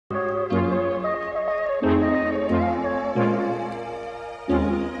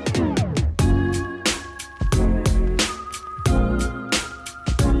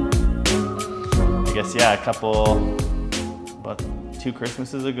is, yeah, about 2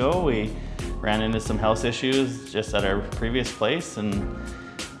 Christmases ago, we ran into some house issues just at our previous place and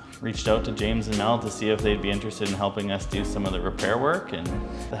reached out to James and Mel to see if they'd be interested in helping us do some of the repair work. And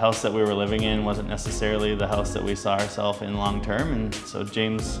the house that we were living in wasn't necessarily the house that we saw ourselves in long term. And so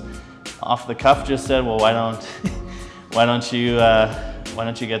James, off the cuff, just said, well, why don't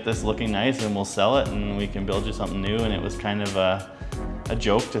you get this looking nice and we'll sell it and we can build you something new. And it was kind of a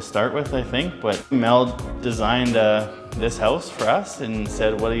joke to start with, I think. But Mel designed this house for us and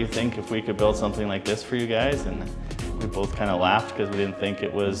said, what do you think if we could build something like this for you guys? And we both kind of laughed because we didn't think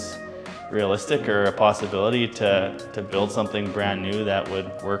it was realistic or a possibility to build something brand new that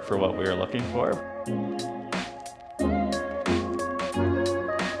would work for what we were looking for.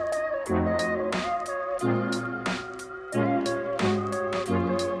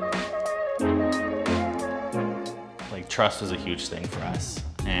 Like, trust was a huge thing for us,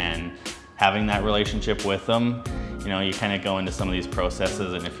 and having that relationship with them, you know, you kind of go into some of these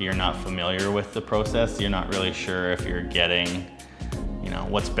processes, and if you're not familiar with the process, you're not really sure if you're getting, you know,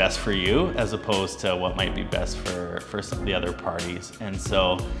 what's best for you as opposed to what might be best for some of the other parties. And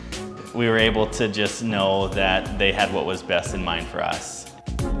so we were able to just know that they had what was best in mind for us.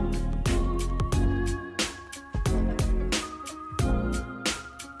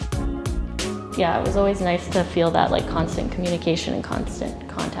 Yeah, it was always nice to feel that like constant communication and constant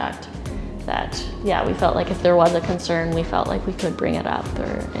contact. That, yeah, we felt like if there was a concern, we felt like we could bring it up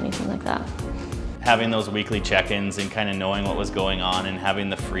or anything like that. Having those weekly check-ins and kind of knowing what was going on and having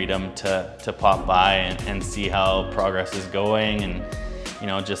the freedom to pop by and see how progress is going, and, you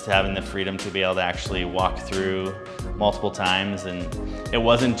know, just having the freedom to be able to actually walk through multiple times. And it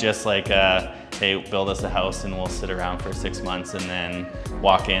wasn't just like, hey, build us a house and we'll sit around for 6 months and then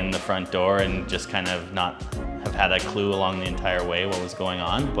walk in the front door and just kind of not have had a clue along the entire way what was going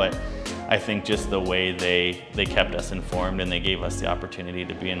on. But I think just the way they kept us informed and they gave us the opportunity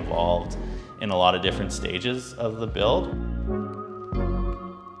to be involved in a lot of different stages of the build.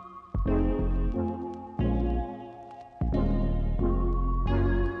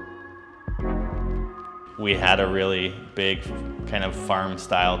 We had a really big kind of farm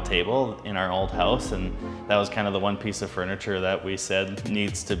style table in our old house, and that was kind of the one piece of furniture that we said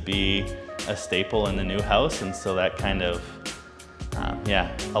needs to be a staple in the new house. And so that kind of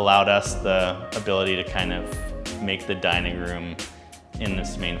allowed us the ability to kind of make the dining room in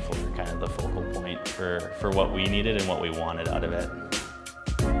this main floor kind of the focal point for what we needed and what we wanted out of it.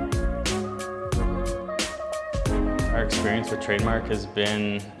 Our experience with Trademark has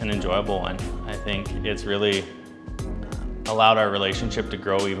been an enjoyable one. I think it's really allowed our relationship to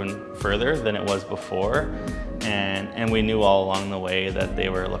grow even further than it was before. And we knew all along the way that they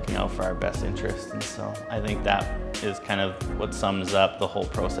were looking out for our best interests. And so I think that is kind of what sums up the whole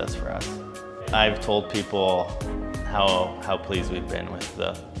process for us. I've told people how pleased we've been with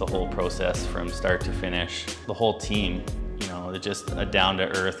the whole process from start to finish. The whole team, you know, just a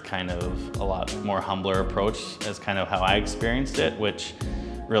down-to-earth kind of a lot more humbler approach is kind of how I experienced it, which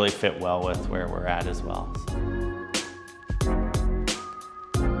really fit well with where we're at as well. So.